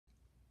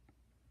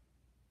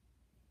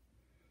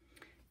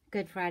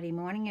Good Friday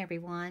morning,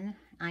 everyone.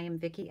 I am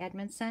Vicki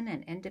Edmondson,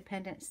 an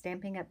independent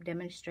Stampin' Up!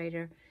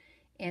 Demonstrator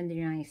in the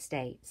United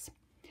States.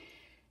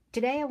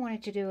 Today I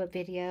wanted to do a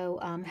video.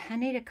 I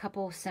need a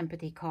couple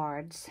sympathy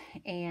cards,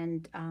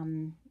 and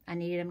I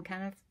needed them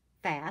kind of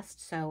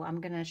fast, so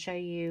I'm going to show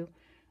you,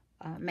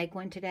 make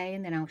one today,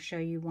 and then I'll show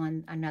you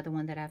another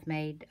one that I've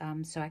made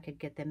so I could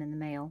get them in the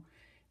mail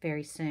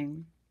very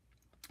soon.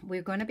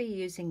 We're going to be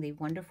using the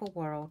Wonderful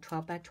World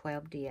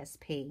 12x12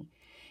 DSP.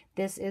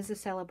 This is a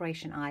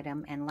Sale-A-Bration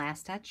item, and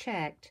last I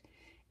checked,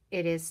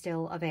 it is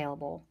still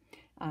available.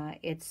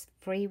 It's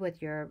free with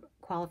your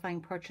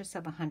qualifying purchase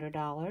of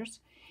 $100,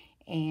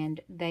 and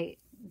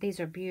these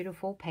are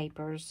beautiful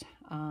papers.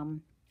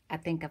 I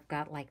think I've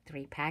got like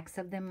 3 packs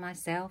of them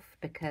myself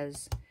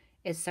because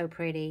it's so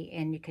pretty,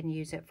 and you can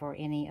use it for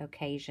any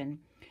occasion.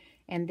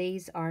 And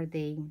these are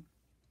the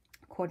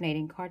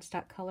coordinating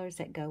cardstock colors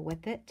that go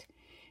with it.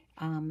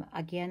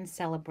 Again,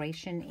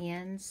 Sale-A-Bration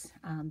ends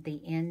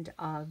the end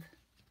of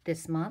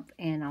this month,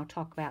 and I'll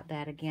talk about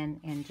that again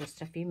in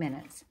just a few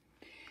minutes.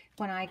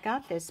 When I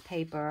got this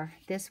paper,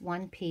 this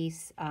one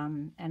piece,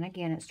 and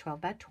again it's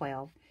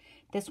 12x12,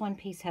 this one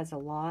piece has a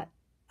lot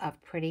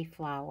of pretty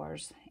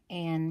flowers,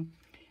 and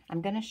I'm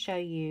going to show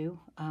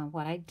you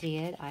what I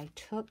did. I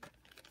took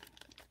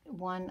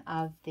one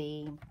of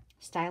the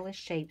Stylish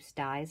Shapes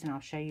dies, and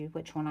I'll show you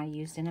which one I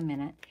used in a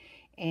minute,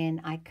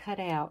 and I cut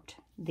out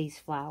these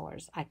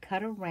flowers. I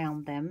cut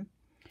around them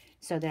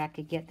so that I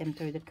could get them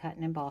through the cut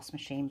and emboss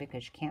machine,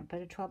 because you can't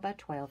put a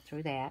 12x12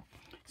 through that.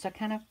 So I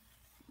kind of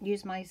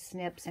used my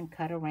snips and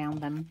cut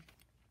around them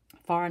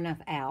far enough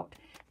out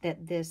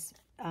that this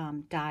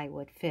die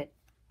would fit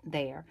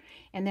there.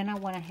 And then I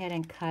went ahead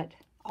and cut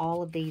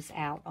all of these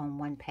out on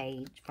one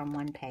page, from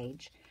one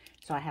page.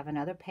 So I have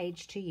another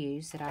page to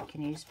use that I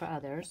can use for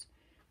others,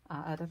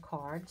 other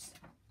cards.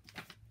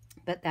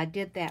 But I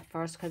did that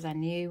first because I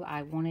knew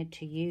I wanted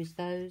to use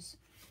those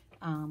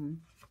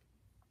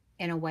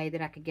in a way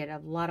that I could get a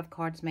lot of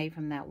cards made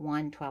from that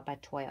one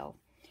 12x12.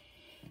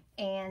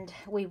 And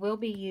we will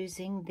be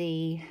using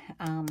the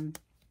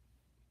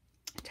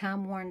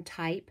Time Worn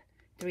Type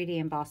 3D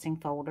embossing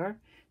folder.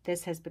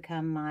 This has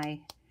become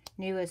my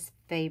newest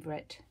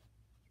favorite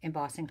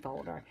embossing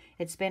folder.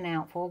 It's been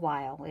out for a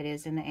while. It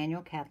is in the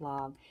annual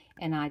catalog,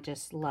 and I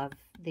just love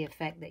the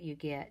effect that you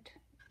get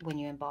when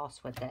you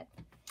emboss with it.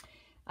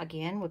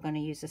 Again, we're going to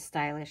use the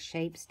Stylish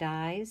Shapes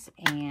dies,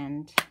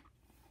 and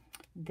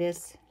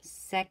this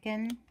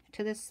second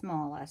to the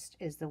smallest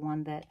is the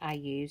one that I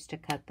use to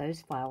cut those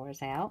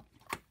flowers out.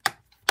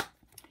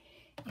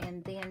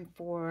 And then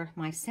for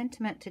my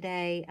sentiment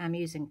today, I'm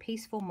using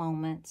Peaceful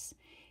Moments,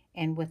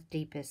 and With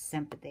Deepest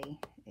Sympathy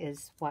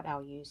is what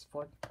I'll use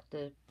for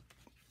the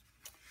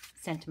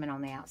sentiment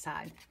on the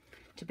outside.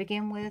 To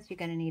begin with, you're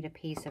going to need a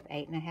piece of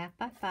 8.5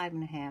 by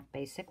 5.5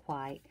 basic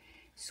white,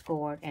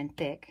 scored and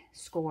thick,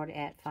 scored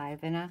at 4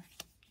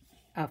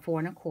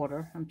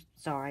 1/4. I'm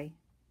sorry.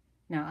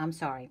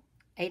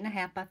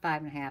 8.5 by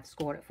 5.5,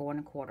 scored at 4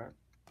 1/4.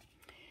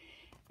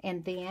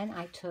 And then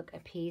I took a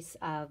piece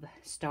of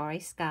Starry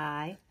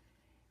Sky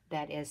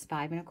that is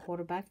 5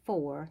 1/4 by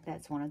 4.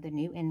 That's one of the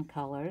new in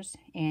colors,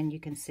 and you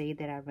can see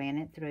that I ran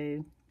it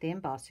through the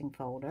embossing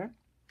folder.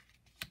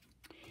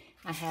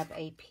 I have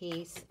a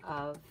piece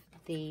of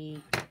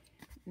the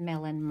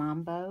Melon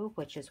Mambo,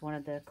 which is one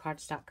of the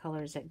cardstock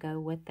colors that go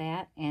with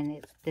that,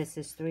 and this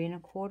is 3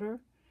 1/4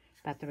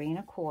 by 3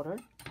 1/4.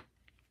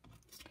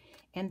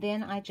 And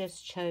then I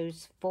just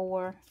chose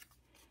 4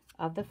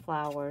 of the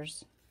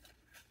flowers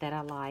that I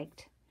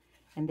liked,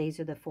 and these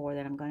are the 4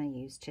 that I'm going to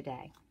use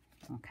today.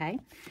 Okay,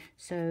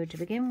 so to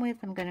begin with,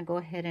 I'm going to go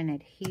ahead and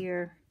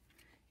adhere,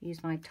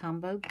 use my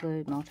Tombow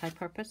glue,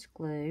 multi-purpose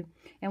glue.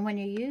 And when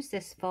you use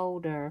this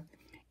folder,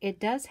 it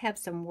does have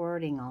some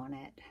wording on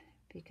it.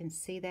 If you can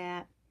see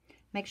that,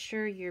 make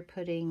sure you're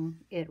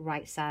putting it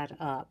right side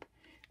up.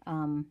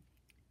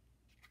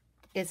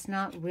 It's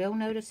not real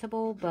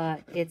noticeable,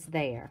 but it's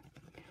there.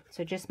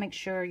 So just make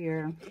sure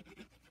your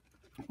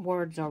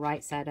words are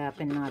right side up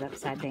and not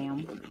upside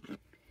down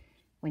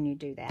when you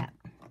do that.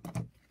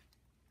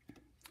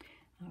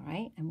 All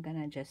right, I'm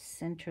going to just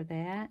center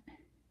that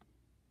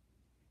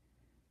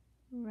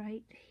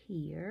right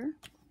here.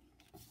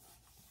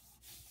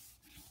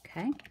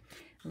 Okay,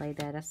 lay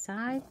that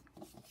aside.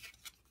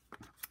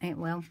 And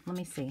well, let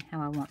me see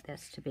how I want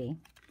this to be.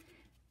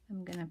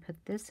 I'm going to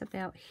put this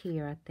about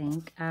here, I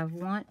think. I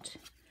want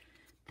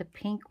the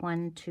pink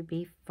one to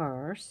be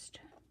first.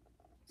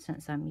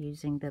 Since I'm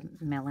using the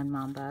Melon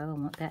Mambo, I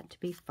want that to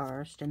be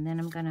first. And then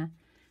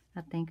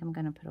I think I'm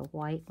going to put a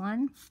white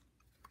one,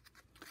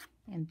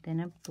 and then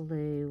a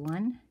blue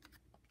one,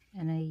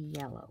 and a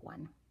yellow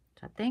one.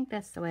 So I think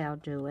that's the way I'll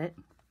do it.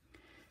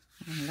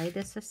 I'm going to lay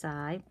this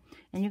aside,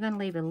 and you're going to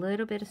leave a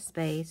little bit of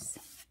space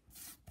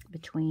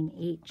between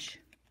each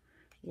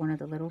one of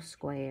the little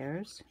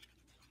squares.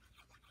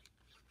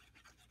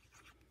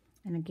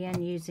 And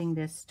again, using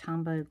this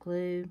Tombow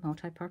glue,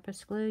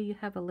 multi-purpose glue, you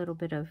have a little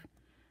bit of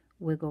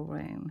wiggle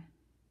room.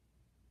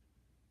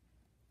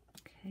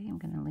 Okay, I'm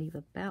going to leave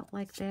about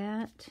like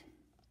that.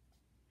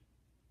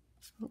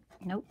 Oh,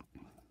 nope.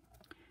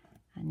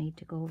 I need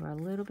to go over a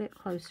little bit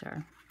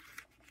closer,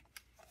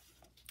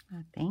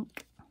 I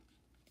think.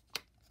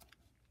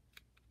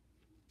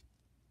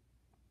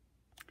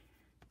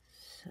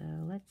 So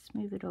let's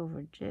move it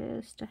over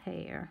just a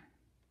hair.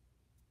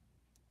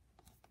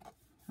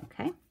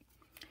 Okay.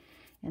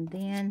 And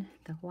then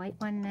the white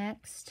one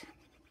next.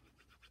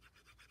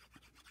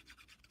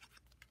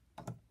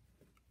 And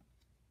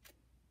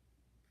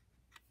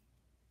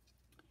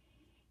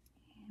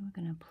we're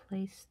going to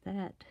place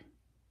that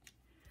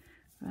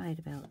right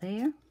about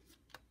there.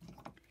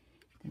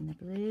 Then the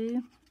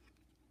blue.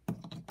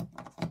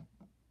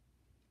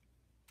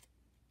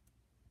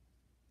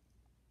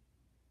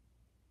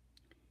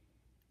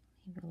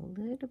 Leave a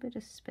little bit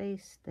of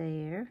space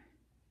there.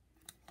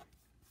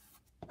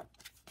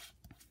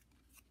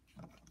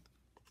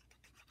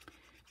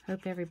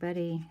 Hope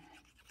everybody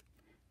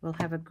will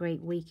have a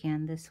great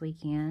weekend this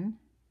weekend.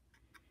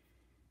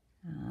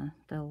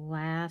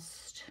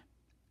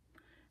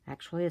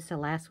 Actually it's the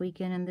last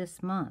weekend in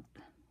this month.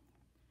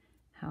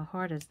 How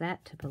hard is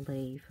that to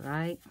believe,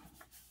 right?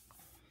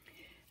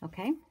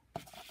 Okay.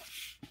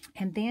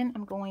 And then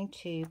I'm going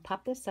to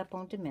pop this up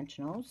on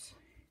dimensionals.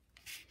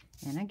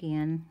 And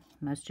again,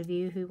 most of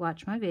you who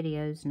watch my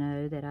videos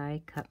know that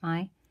I cut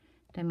my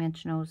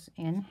dimensionals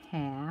in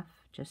half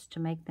just to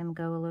make them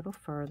go a little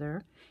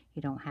further.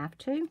 You don't have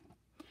to.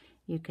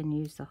 You can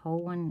use the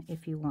whole one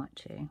if you want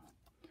to.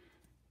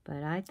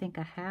 But I think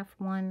a half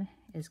one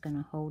is going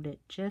to hold it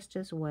just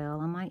as well.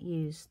 I might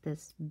use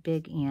this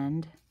big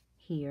end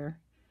here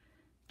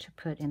to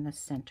put in the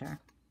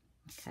center.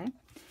 Okay.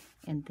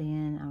 And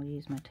then I'll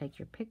use my Take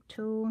Your Pick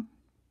tool.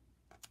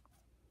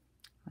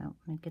 Well,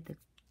 let me get the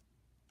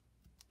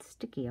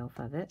sticky off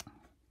of it.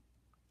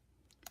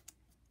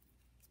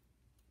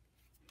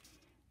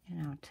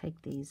 And I'll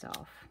take these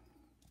off.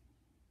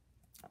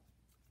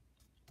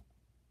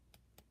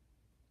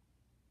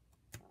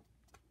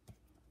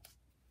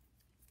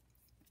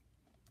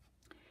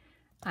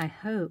 I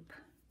hope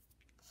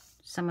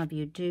some of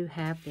you do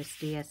have this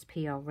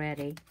DSP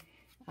already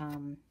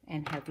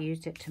and have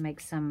used it to make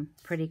some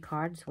pretty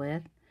cards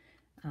with.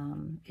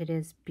 It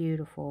is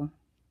beautiful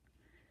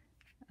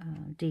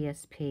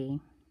DSP.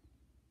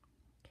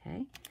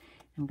 Okay,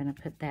 I'm going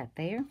to put that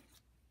there.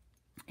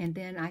 And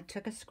then I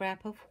took a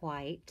scrap of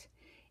white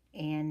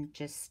and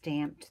just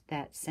stamped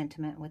that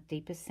sentiment with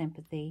Deepest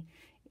Sympathy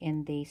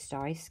in the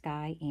Starry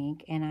Sky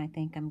ink. And I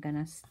think I'm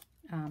going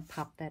to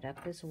pop that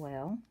up as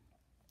well.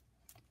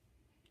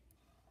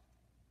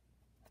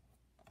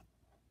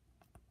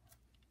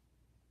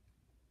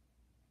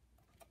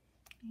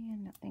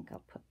 And I think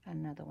I'll put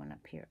another one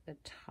up here at the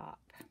top.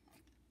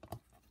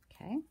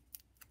 Okay. And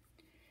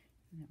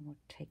then we'll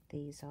take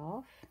these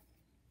off.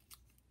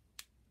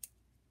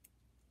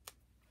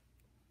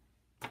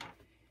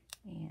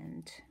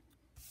 And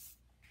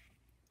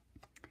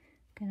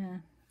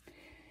gonna,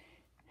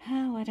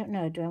 oh, I don't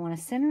know. Do I want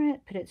to center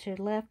it, put it to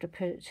the left, or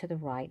put it to the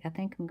right? I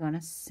think I'm going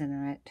to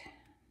center it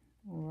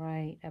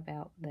right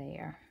about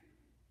there.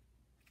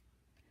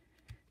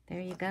 There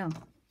you go.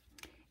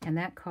 And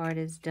that card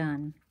is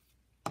done.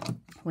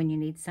 When you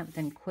need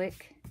something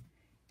quick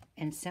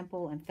and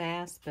simple and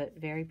fast, but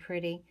very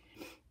pretty,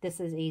 this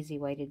is an easy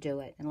way to do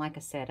it. And like I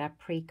said, I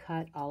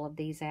pre-cut all of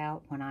these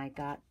out when I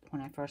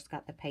first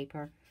got the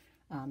paper.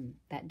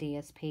 That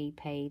DSP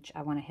page,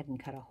 I went ahead and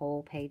cut a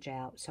whole page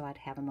out so I'd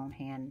have them on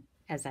hand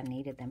as I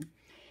needed them.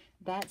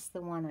 That's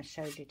the one I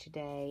showed you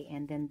today.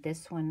 And then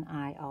this one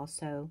I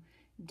also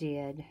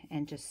did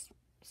and just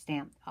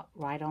stamped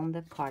right on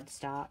the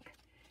cardstock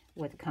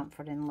with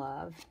Comfort and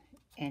Love,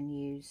 and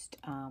used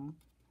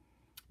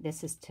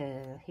this is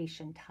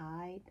Tahitian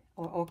Tide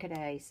or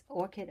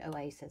Orchid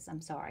Oasis, I'm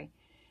sorry,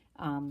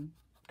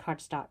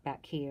 cardstock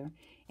back here.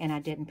 And I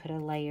didn't put a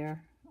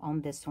layer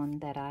on this one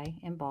that I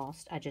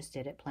embossed. I just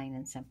did it plain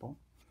and simple.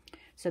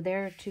 So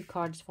there are 2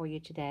 cards for you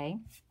today.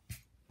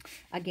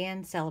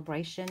 Again,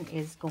 Sale-A-Bration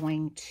is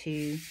going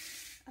to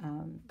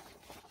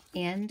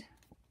end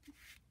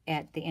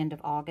at the end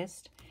of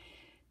August.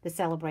 The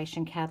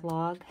Sale-A-Bration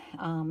catalog,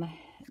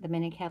 the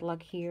mini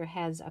catalog here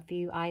has a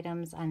few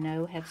items I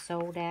know have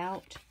sold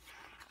out.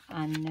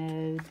 I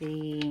know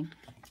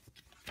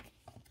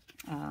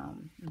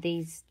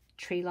these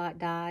tree lot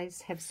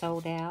dies have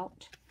sold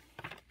out.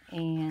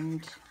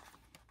 And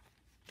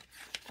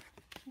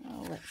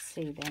oh, let's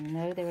see, I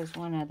know there was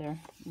one other.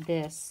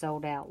 This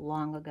sold out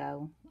long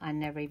ago. I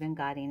never even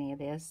got any of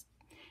this.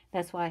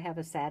 That's why I have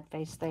a sad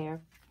face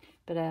there.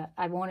 But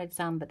I wanted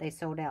some, but they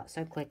sold out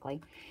so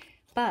quickly.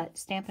 But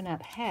Stampin'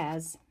 Up!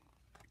 Has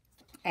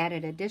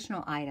added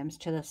additional items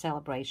to the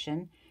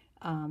Sale-A-Bration.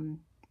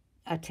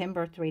 A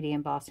timber 3D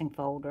embossing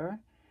folder,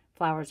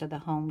 Flowers of the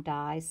Home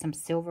dies, some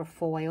silver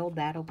foil.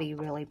 That'll be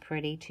really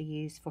pretty to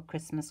use for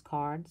Christmas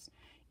cards.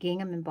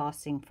 Gingham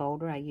embossing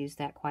folder. I use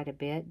that quite a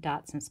bit.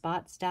 Dots and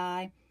Spots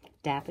die.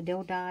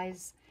 Daffodil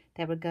dies.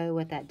 That would go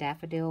with that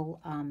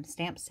daffodil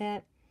stamp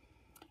set.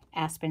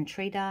 Aspen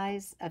tree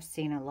dies. I've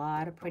seen a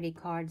lot of pretty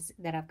cards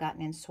that I've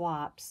gotten in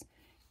swaps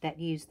that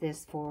use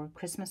this for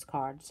Christmas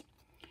cards.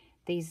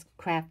 These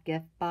craft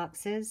gift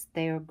boxes,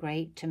 they are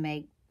great to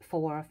make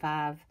 4 or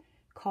 5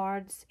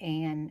 cards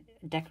and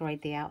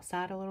decorate the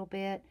outside a little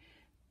bit.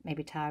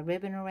 Maybe tie a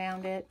ribbon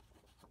around it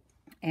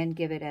and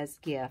give it as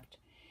gift.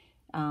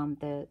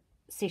 The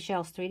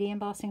Seashells 3D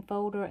embossing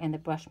folder and the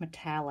Brush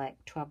Metallic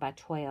 12 by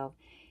 12.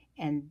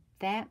 And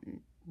that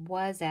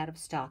was out of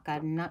stock.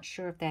 I'm not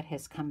sure if that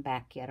has come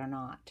back yet or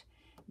not.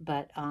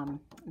 But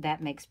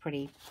that makes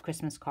pretty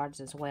Christmas cards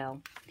as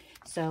well.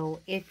 So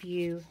if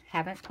you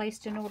haven't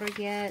placed an order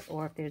yet,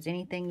 or if there's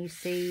anything you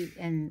see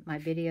in my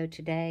video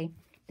today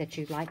that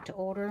you'd like to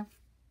order,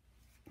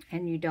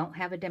 and you don't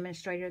have a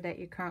demonstrator that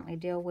you currently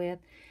deal with,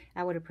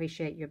 I would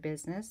appreciate your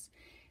business.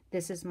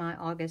 This is my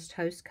August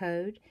host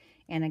code.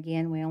 And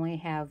again, we only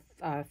have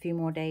a few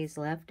more days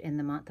left in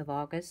the month of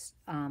August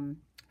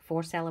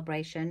for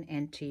Sale-A-Bration.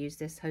 And to use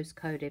this host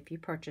code, if you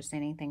purchase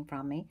anything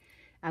from me,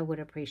 I would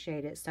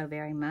appreciate it so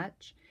very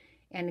much.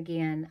 And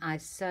again, I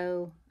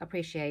so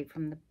appreciate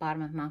from the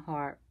bottom of my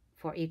heart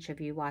for each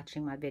of you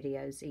watching my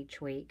videos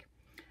each week.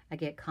 I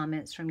get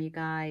comments from you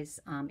guys.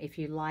 If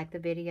you like the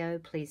video,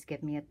 please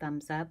give me a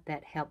thumbs up.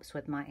 That helps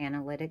with my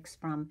analytics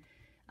from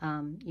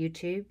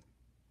YouTube.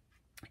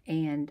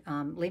 And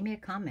leave me a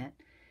comment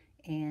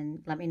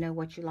and let me know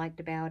what you liked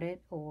about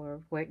it,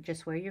 or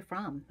just where you're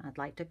from. I'd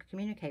like to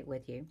communicate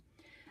with you.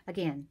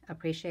 Again,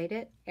 appreciate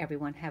it.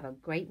 Everyone have a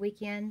great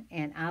weekend,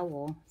 and I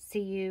will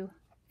see you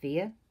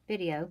via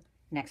video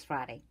next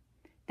Friday.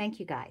 Thank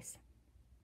you, guys.